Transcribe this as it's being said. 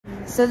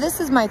So this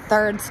is my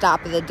third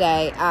stop of the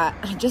day.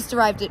 I just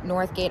arrived at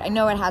Northgate. I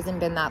know it hasn't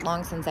been that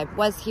long since I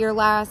was here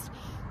last,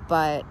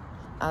 but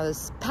I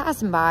was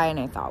passing by and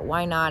I thought,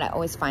 why not? I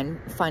always find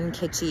fun,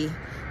 kitschy,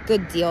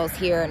 good deals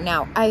here.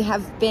 Now, I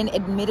have been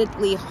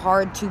admittedly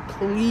hard to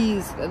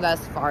please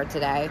thus far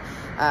today.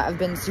 I've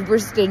been super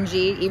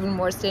stingy, even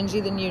more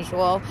stingy than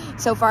usual.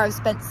 So far, I've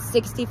spent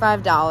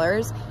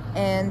 $65,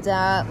 and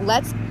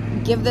let's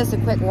give this a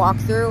quick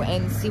walkthrough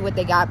and see what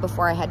they got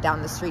before I head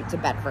down the street to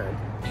Bedford.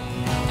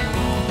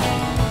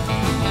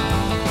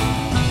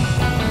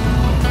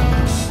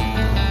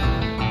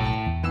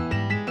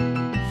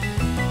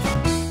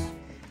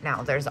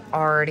 Now, there's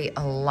already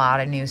a lot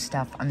of new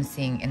stuff I'm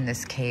seeing in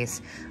this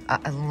case.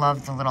 I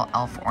love the little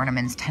elf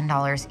ornaments.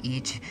 $10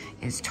 each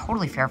is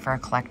totally fair for a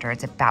collector.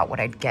 It's about what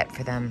I'd get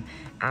for them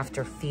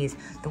after fees.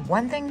 The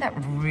one thing that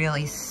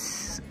really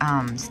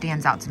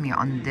stands out to me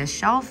on this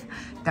shelf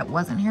that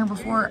wasn't here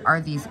before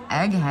are these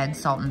egghead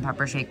salt and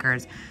pepper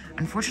shakers.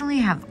 Unfortunately,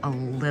 I have a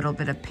little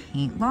bit of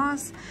paint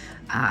loss.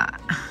 I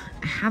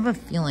have a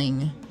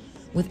feeling,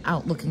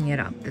 without looking it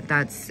up, that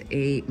that's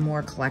a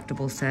more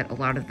collectible set. A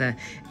lot of the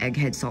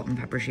egghead salt and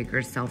pepper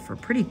shakers sell for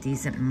pretty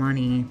decent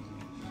money.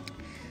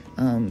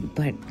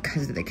 But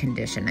because of the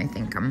condition, I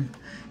think I'm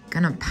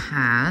gonna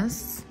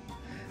pass.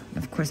 And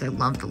of course, I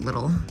love the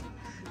little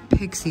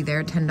pixie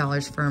there.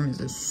 $10 firm is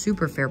a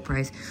super fair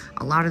price.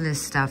 A lot of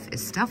this stuff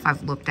is stuff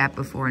I've looked at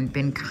before and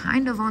been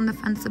kind of on the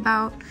fence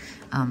about.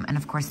 And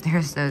of course,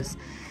 there's those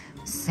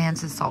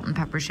Sansa salt and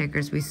pepper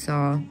shakers we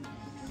saw.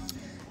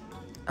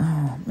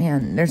 Oh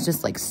man, there's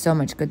just like so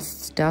much good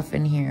stuff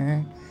in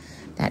here.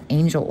 That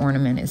angel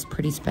ornament is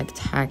pretty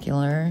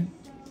spectacular.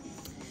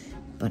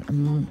 But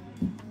I'm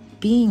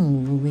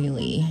being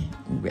really,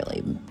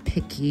 really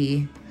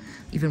picky,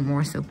 even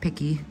more so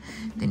picky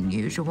than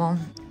usual.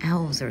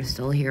 Elves are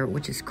still here,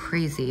 which is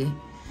crazy.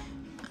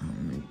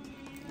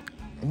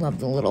 Love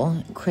the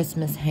little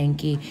Christmas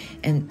hanky.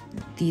 And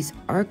these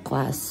art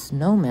glass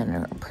snowmen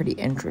are pretty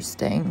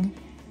interesting.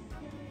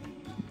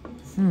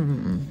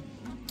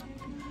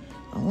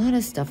 A lot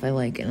of stuff I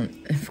like,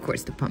 and of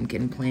course the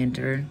pumpkin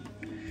planter.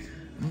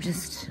 I'm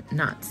just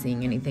not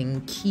seeing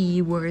anything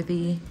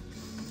key-worthy.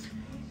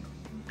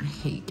 I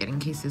hate getting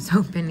cases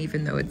open,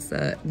 even though it's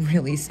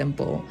really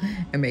simple.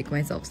 I make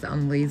myself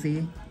sound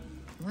lazy.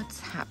 What's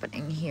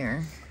happening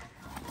here?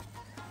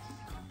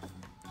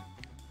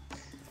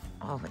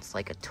 Oh, it's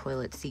like a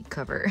toilet seat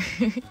cover.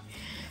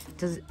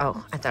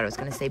 Oh, I thought I was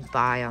gonna say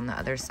bye on the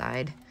other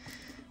side.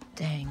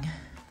 Dang.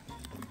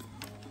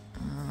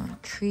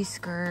 Tree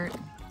skirt.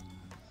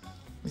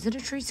 Was it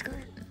a tree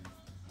skirt?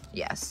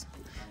 Yes.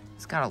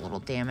 It's got a little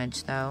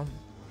damage though.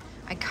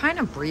 I kind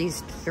of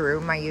breezed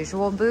through my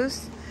usual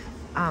booths.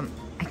 I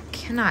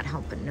cannot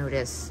help but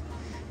notice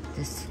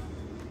this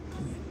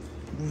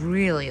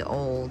really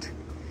old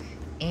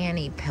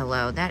Annie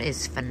pillow. That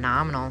is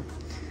phenomenal.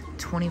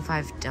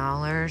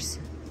 $25.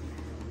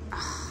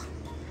 Oh,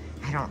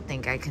 I don't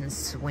think I can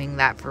swing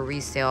that for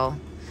resale.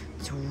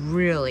 It's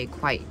really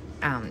quite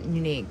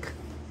unique.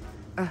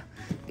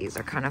 These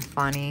are kind of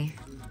funny.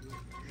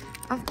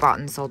 I've bought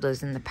and sold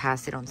those in the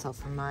past. They don't sell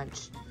for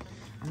much.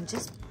 I'm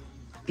just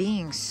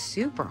being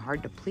super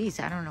hard to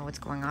please. I don't know what's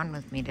going on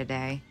with me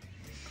today.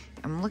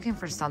 I'm looking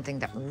for something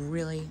that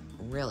really,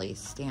 really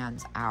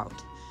stands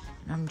out.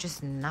 And I'm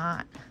just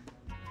not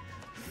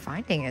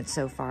finding it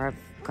so far.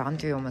 I've gone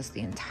through almost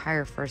the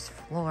entire first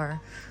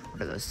floor.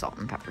 What are those salt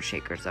and pepper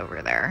shakers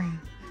over there?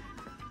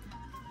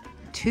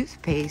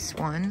 Toothpaste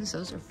ones.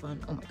 Those are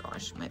fun. Oh my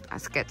gosh, my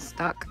basket's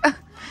stuck.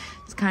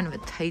 It's kind of a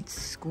tight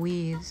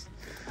squeeze.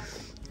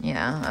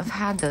 Yeah, I've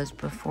had those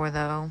before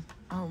though.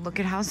 Oh,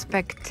 look at how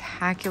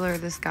spectacular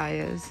this guy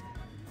is.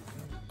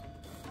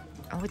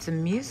 Oh, it's a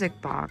music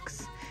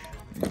box.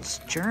 It's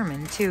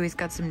German too. He's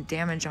got some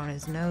damage on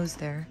his nose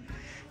there.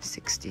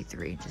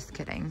 63, just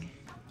kidding.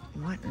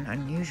 What an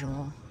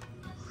unusual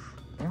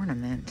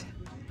ornament.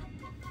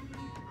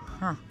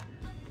 Huh.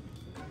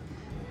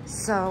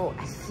 So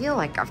I feel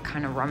like I've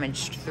kind of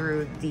rummaged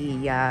through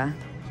the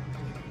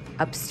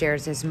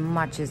upstairs as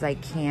much as I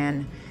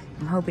can.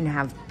 I'm hoping to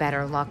have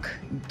better luck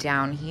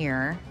down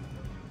here.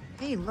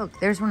 Hey, look,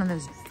 there's one of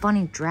those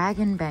funny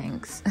dragon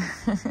banks.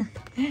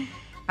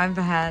 I've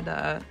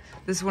had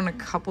this one a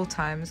couple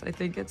times. I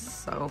think it's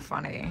so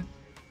funny.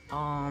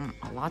 A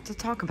lot to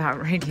talk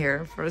about right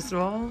here. First of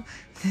all,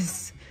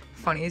 this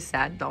funny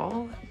sad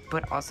doll,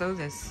 but also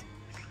this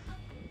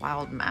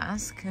wild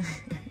mask.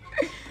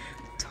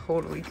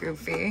 Totally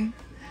goofy.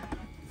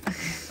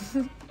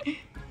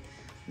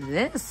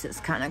 This is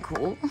kind of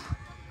cool.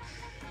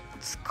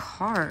 It's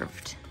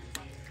carved.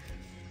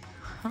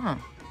 Huh.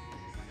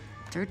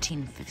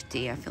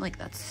 $13.50. I feel like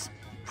that's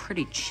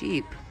pretty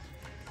cheap.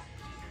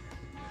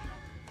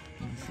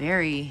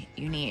 Very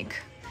unique.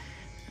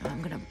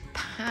 I'm gonna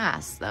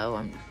pass though.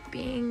 I'm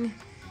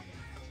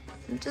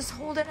just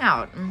holding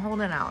out. I'm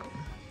holding out.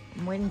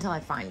 I'm waiting until I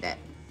find it.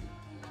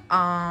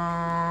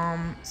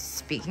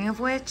 Speaking of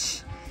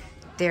which,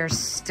 they're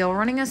still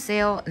running a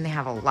sale and they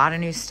have a lot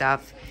of new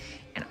stuff.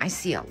 And I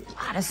see a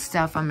lot of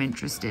stuff I'm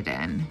interested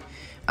in.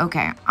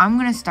 Okay, I'm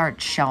gonna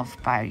start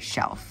shelf by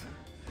shelf.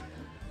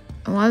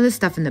 A lot of the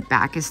stuff in the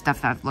back is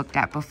stuff that I've looked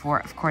at before.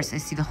 Of course, I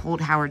see the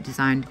Holt Howard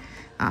designed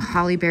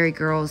Holly Berry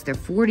Girls. They're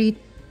 $42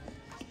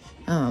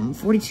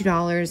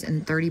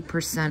 and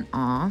 30%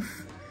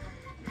 off.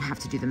 I have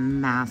to do the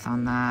math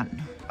on that.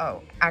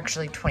 Oh,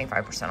 actually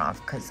 25%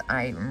 off because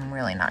I'm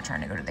really not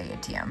trying to go to the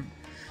ATM.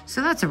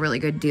 So that's a really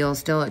good deal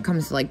still. It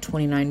comes to like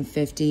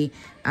 $29.50.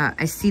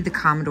 I see the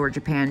Commodore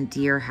Japan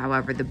deer.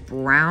 However, the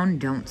brown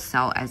don't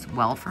sell as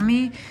well for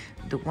me.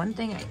 The one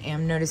thing I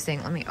am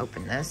noticing, let me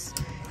open this,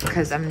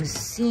 because I'm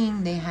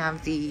seeing they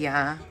have the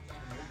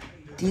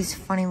these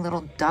funny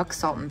little duck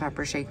salt and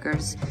pepper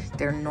shakers.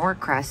 They're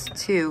Norcrest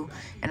too,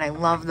 and I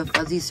love the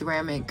fuzzy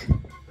ceramic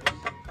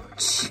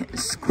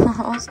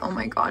squirrels. Oh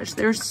my gosh,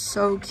 they're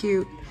so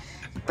cute.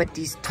 But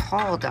these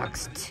tall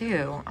ducks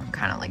too, I'm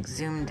kind of like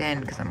zoomed in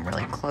because I'm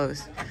really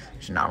close.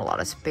 There's not a lot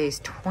of space.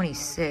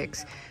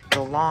 26,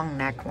 the long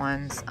neck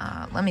ones.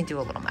 Let me do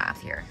a little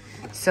math here.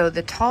 So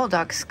the tall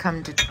ducks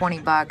come to 20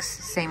 bucks.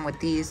 Same with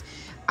these.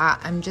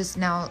 I'm just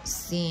now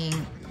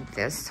seeing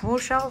this whole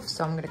shelf,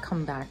 so I'm gonna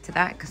come back to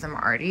that because I'm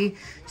already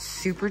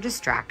super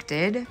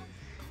distracted.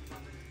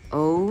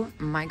 Oh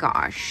my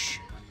gosh.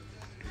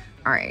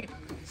 All right.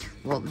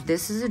 Well,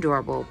 this is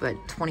adorable, but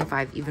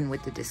 25 even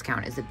with the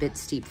discount is a bit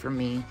steep for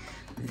me.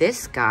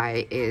 This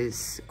guy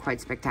is quite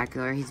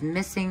spectacular. He's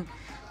missing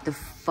the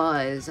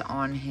fuzz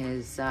on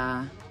his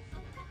top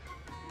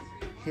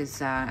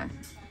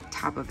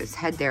of his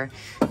head there.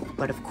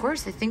 But of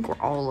course, I think we're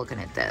all looking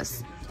at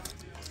this.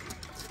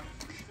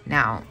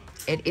 Now,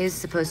 it is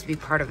supposed to be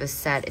part of a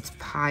set. It's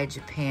Pie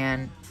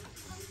Japan.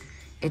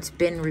 It's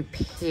been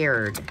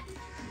repaired,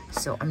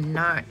 so I'm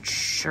not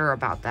sure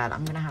about that.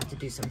 I'm gonna have to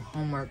do some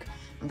homework.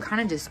 I'm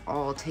kind of just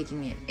all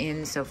taking it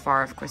in so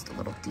far. Of course, the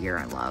little deer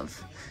I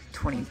love.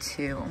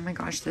 22. Oh my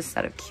gosh, this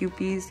set of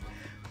Cupies.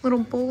 Little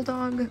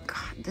bulldog.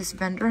 God, this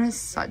vendor has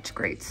such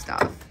great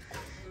stuff.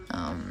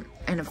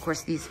 And of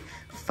course, these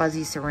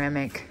fuzzy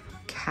ceramic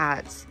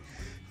cats.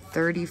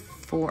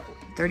 34,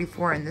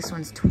 and this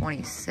one's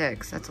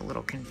 26. That's a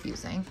little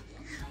confusing.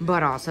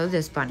 But also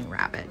this bunny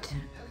rabbit.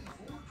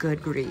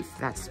 Good grief,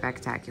 that's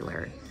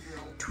spectacular.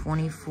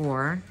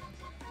 24.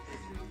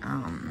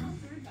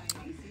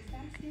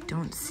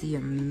 Don't see a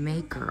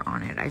maker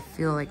on it. I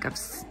feel like I've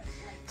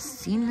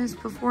seen this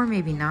before,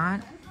 maybe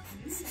not.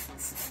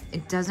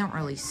 It doesn't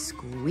really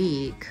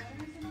squeak.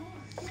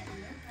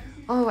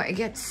 Oh, I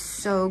get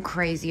so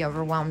crazy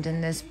overwhelmed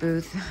in this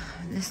booth.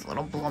 This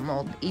little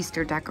Blummold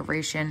Easter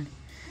decoration.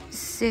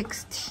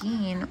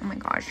 16. Oh my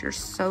gosh, you're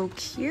so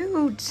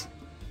cute.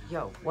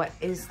 Yo, what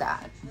is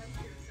that?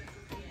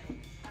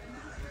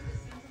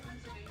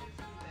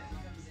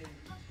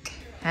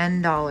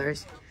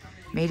 $10.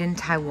 Made in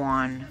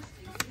Taiwan.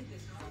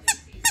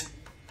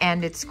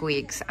 And it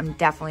squeaks. I'm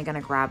definitely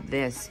gonna grab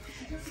this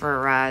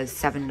for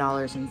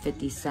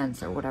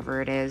 $7.50 or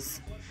whatever it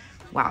is.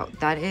 Wow,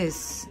 that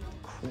is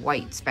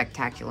quite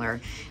spectacular.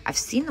 I've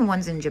seen the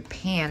ones in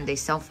Japan. They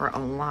sell for a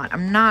lot.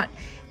 I'm not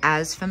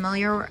as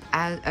familiar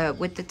as,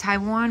 with the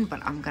Taiwan,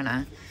 but I'm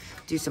gonna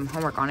do some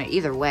homework on it.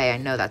 Either way, I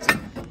know that's a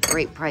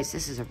great price.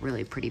 This is a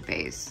really pretty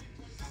vase.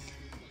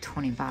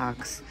 20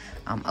 bucks.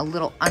 A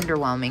little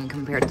underwhelming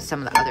compared to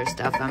some of the other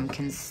stuff I'm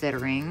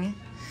considering.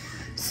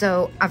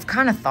 So I've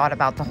kind of thought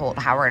about the Holt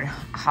Howard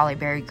Holly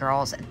Berry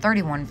Girls at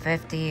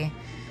 $31.50.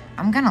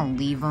 I'm gonna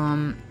leave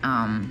them.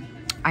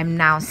 I'm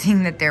now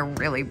seeing that they're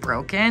really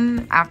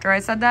broken after I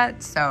said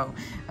that, so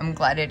I'm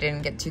glad I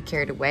didn't get too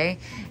carried away.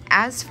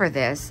 As for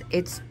this,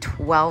 it's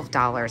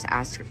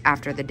 $12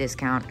 after the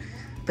discount,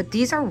 but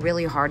these are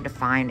really hard to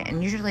find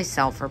and usually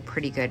sell for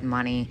pretty good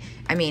money.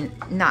 I mean,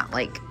 not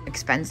like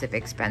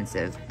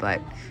expensive,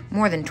 but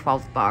more than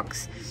 12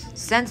 bucks.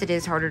 Since it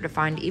is harder to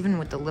find, even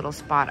with the little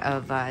spot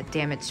of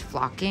damaged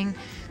flocking,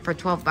 for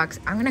 12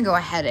 bucks, I'm gonna go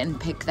ahead and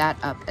pick that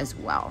up as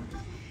well.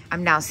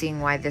 I'm now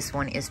seeing why this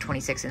one is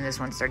 26 and this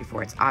one's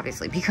 34. It's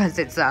obviously because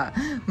it's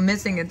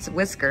missing its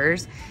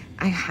whiskers.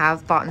 I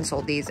have bought and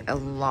sold these a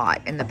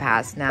lot in the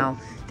past. Now,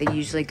 they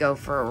usually go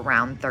for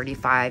around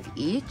 35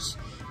 each.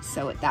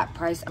 So at that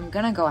price, I'm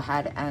gonna go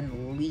ahead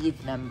and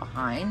leave them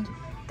behind.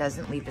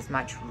 Doesn't leave as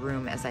much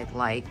room as I'd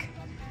like.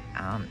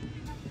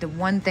 The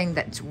one thing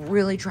that's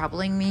really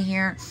troubling me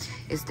here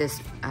is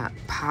this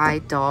pie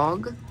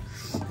dog.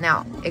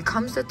 Now, it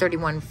comes to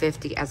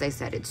 $31.50. As I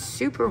said, it's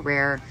super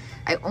rare.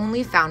 I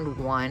only found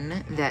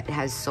one that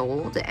has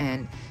sold,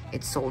 and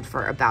it sold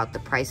for about the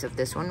price of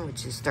this one,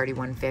 which is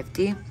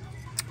 $31.50.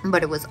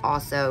 But it was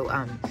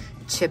also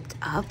chipped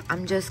up.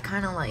 I'm just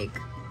kind of like,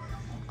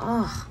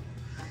 oh,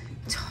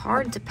 it's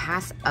hard to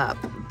pass up.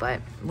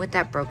 But with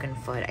that broken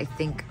foot, I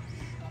think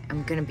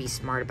I'm gonna be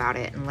smart about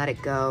it and let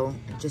it go.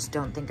 I just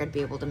don't think I'd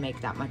be able to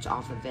make that much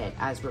off of it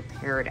as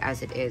repaired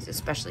as it is,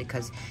 especially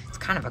because it's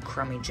kind of a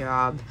crummy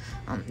job.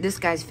 This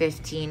guy's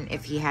 15.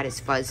 If he had his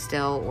fuzz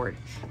still or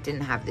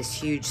didn't have this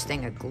huge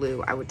thing of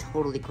glue, I would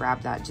totally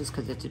grab that just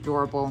because it's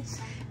adorable.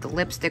 The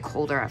lipstick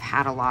holder I've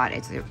had a lot.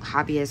 It's a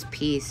hobbyist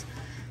piece.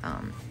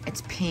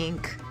 It's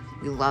pink.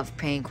 We love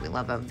pink. We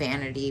love a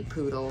vanity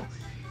poodle.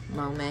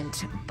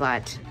 moment,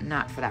 but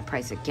not for that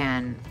price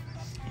again.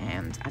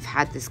 And I've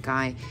had this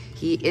guy.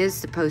 He is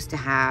supposed to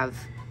have,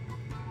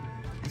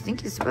 I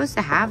think he's supposed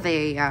to have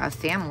a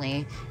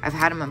family. I've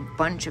had him a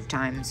bunch of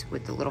times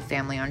with the little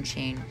family on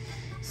chain.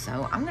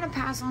 So I'm gonna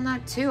pass on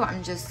that too.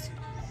 I'm just,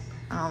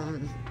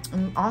 I'm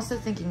also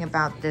thinking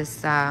about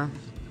this,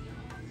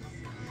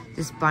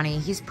 this bunny.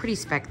 He's pretty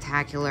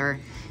spectacular.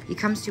 He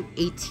comes to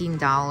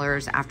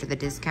 $18 after the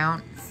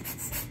discount.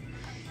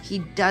 He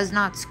does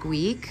not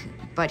squeak,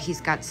 but he's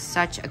got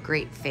such a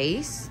great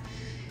face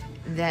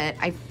that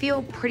I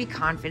feel pretty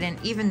confident,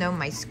 even though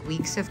my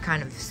squeaks have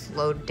kind of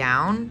slowed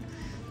down,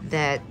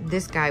 that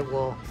this guy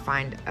will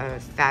find a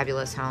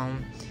fabulous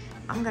home.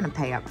 I'm gonna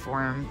pay up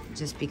for him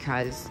just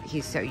because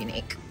he's so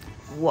unique.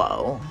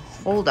 Whoa,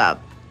 hold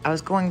up. I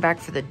was going back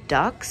for the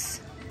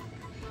ducks.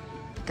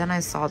 Then I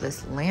saw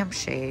this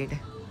lampshade.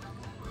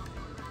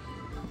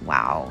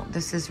 Wow,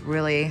 this is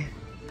really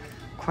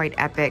quite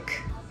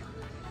epic.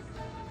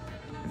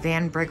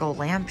 Van Briggle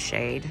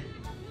lampshade.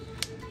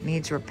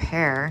 Needs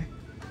repair.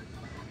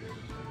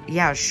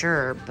 Yeah,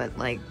 sure, but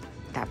like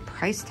that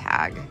price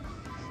tag,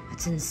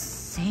 that's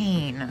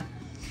insane.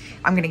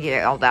 I'm gonna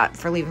get all that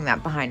for leaving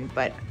that behind,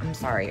 but I'm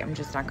sorry, I'm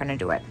just not gonna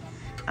do it.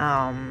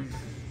 I'm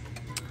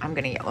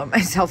gonna yell at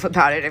myself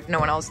about it if no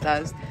one else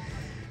does.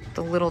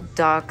 The little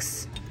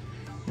ducks,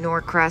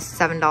 Norcrest,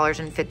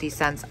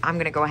 $7.50. I'm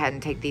gonna go ahead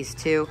and take these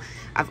two.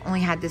 I've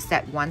only had this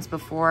set once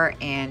before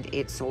and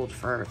it sold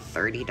for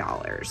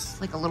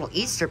 $30. Like a little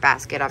Easter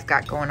basket I've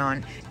got going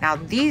on. Now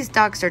these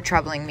ducks are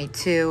troubling me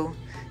too.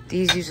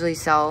 These usually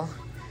sell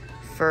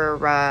for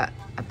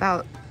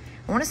about,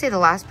 I wanna say the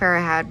last pair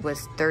I had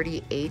was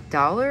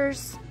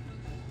 $38.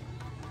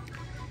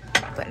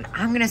 But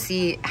I'm gonna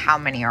see how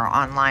many are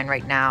online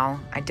right now.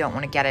 I don't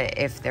wanna get it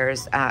if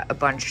there's a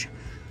bunch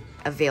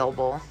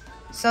available.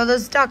 So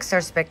those ducks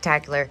are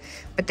spectacular,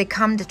 but they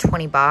come to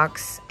 20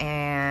 bucks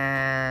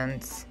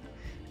and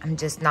I'm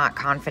just not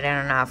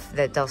confident enough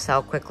that they'll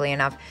sell quickly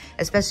enough,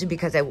 especially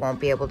because I won't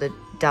be able to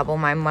double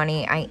my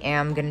money. I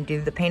am gonna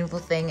do the painful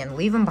thing and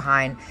leave them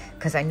behind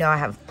because I know I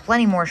have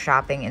plenty more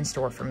shopping in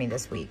store for me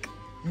this week.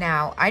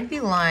 Now, I'd be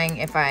lying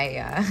if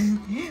I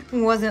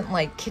wasn't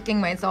like kicking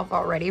myself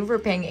already for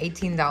paying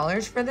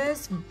 $18 for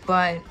this,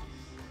 but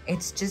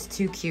it's just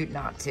too cute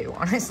not to,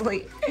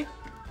 honestly.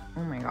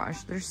 Oh my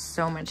gosh, there's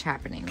so much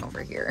happening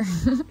over here.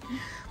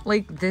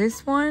 Like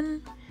this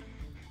one,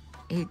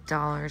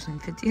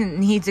 $8.50,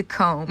 needs a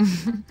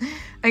comb.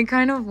 I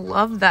kind of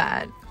love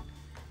that.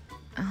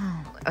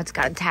 Oh, it's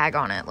got a tag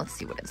on it. Let's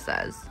see what it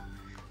says.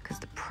 Because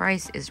the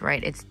price is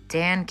right. It's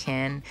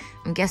Dankin.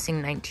 I'm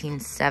guessing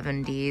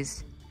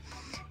 1970s.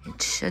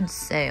 It should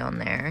say on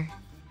there.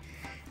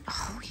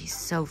 Oh, he's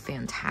so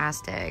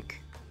fantastic.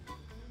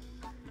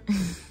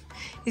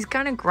 He's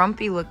kind of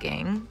grumpy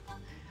looking.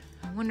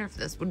 I wonder if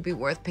this would be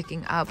worth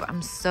picking up.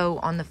 I'm so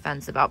on the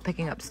fence about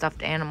picking up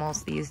stuffed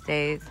animals these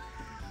days.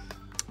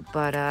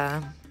 But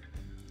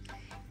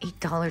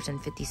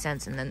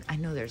 $8.50, and then I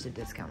know there's a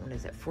discount. What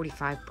is it,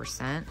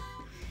 45%?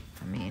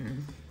 I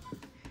mean,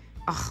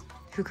 oh,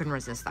 who can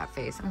resist that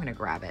face? I'm gonna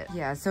grab it.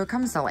 Yeah, so it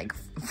comes to like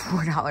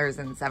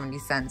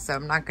 $4.70, so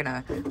I'm not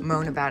gonna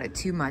moan about it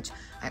too much.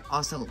 I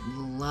also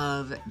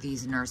love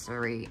these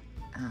nursery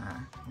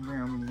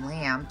room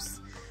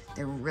lamps.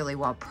 They're really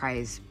well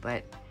priced,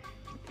 but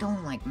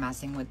don't like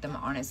messing with them,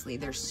 honestly.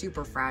 They're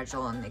super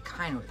fragile and they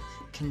kind of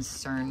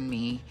concern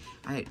me.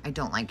 I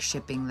don't like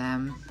shipping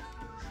them,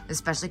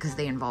 especially because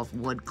they involve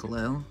wood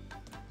glue.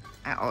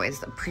 I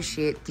always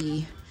appreciate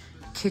the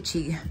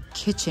kitschy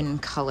kitchen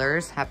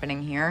colors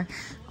happening here.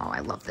 Oh, I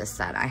love this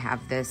set. I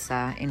have this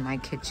in my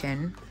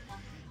kitchen.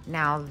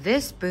 Now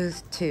this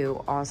booth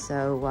too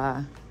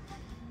also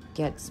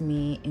gets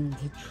me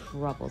into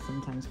trouble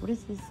sometimes. What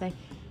does this say?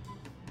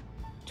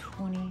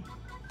 20.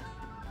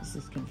 This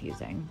is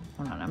confusing.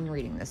 Hold on, I'm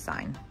reading this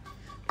sign.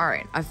 All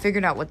right, I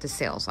figured out what the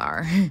sales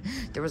are.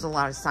 There was a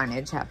lot of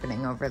signage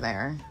happening over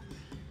there.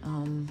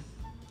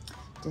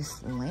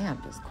 This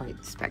lamp is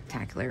quite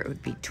spectacular. It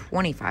would be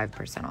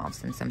 25% off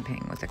since I'm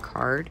paying with a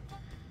card.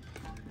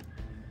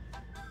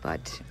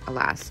 But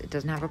alas, it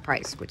doesn't have a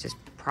price, which is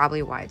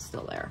probably why it's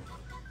still there.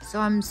 So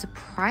I'm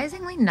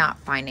surprisingly not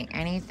finding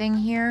anything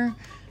here.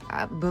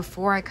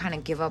 Before I kind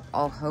of give up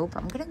all hope,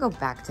 I'm gonna go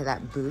back to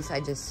that booth. I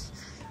just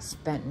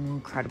spent an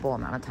incredible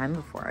amount of time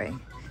before I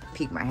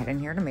peek my head in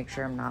here to make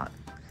sure I'm not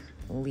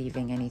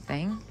leaving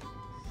anything.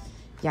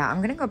 Yeah,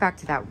 I'm gonna go back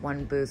to that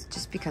one booth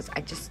just because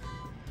I just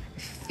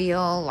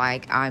feel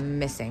like I'm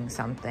missing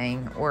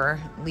something or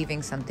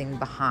leaving something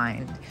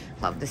behind.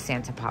 Love the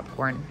Santa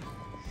popcorn.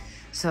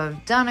 So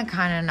I've done a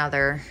kind of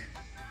another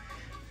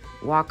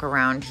walk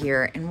around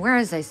here, and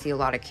whereas I see a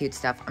lot of cute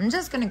stuff, I'm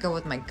just gonna go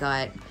with my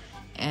gut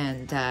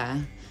and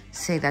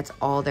say that's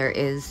all there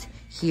is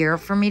here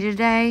for me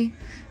today.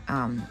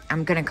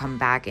 I'm gonna come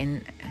back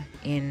in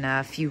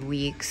a few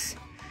weeks,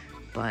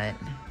 but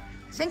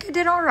I think I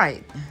did all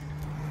right.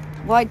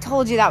 Well, I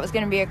told you that was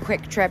gonna be a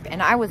quick trip,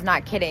 and I was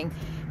not kidding.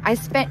 I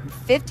spent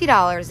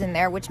 $50 in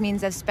there, which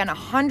means I've spent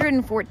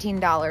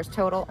 $114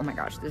 total. Oh my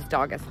gosh, this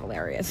dog is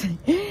hilarious.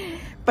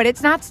 But But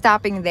it's not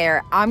stopping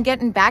there. I'm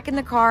getting back in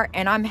the car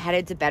and I'm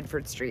headed to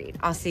Bedford Street.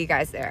 I'll see you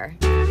guys there.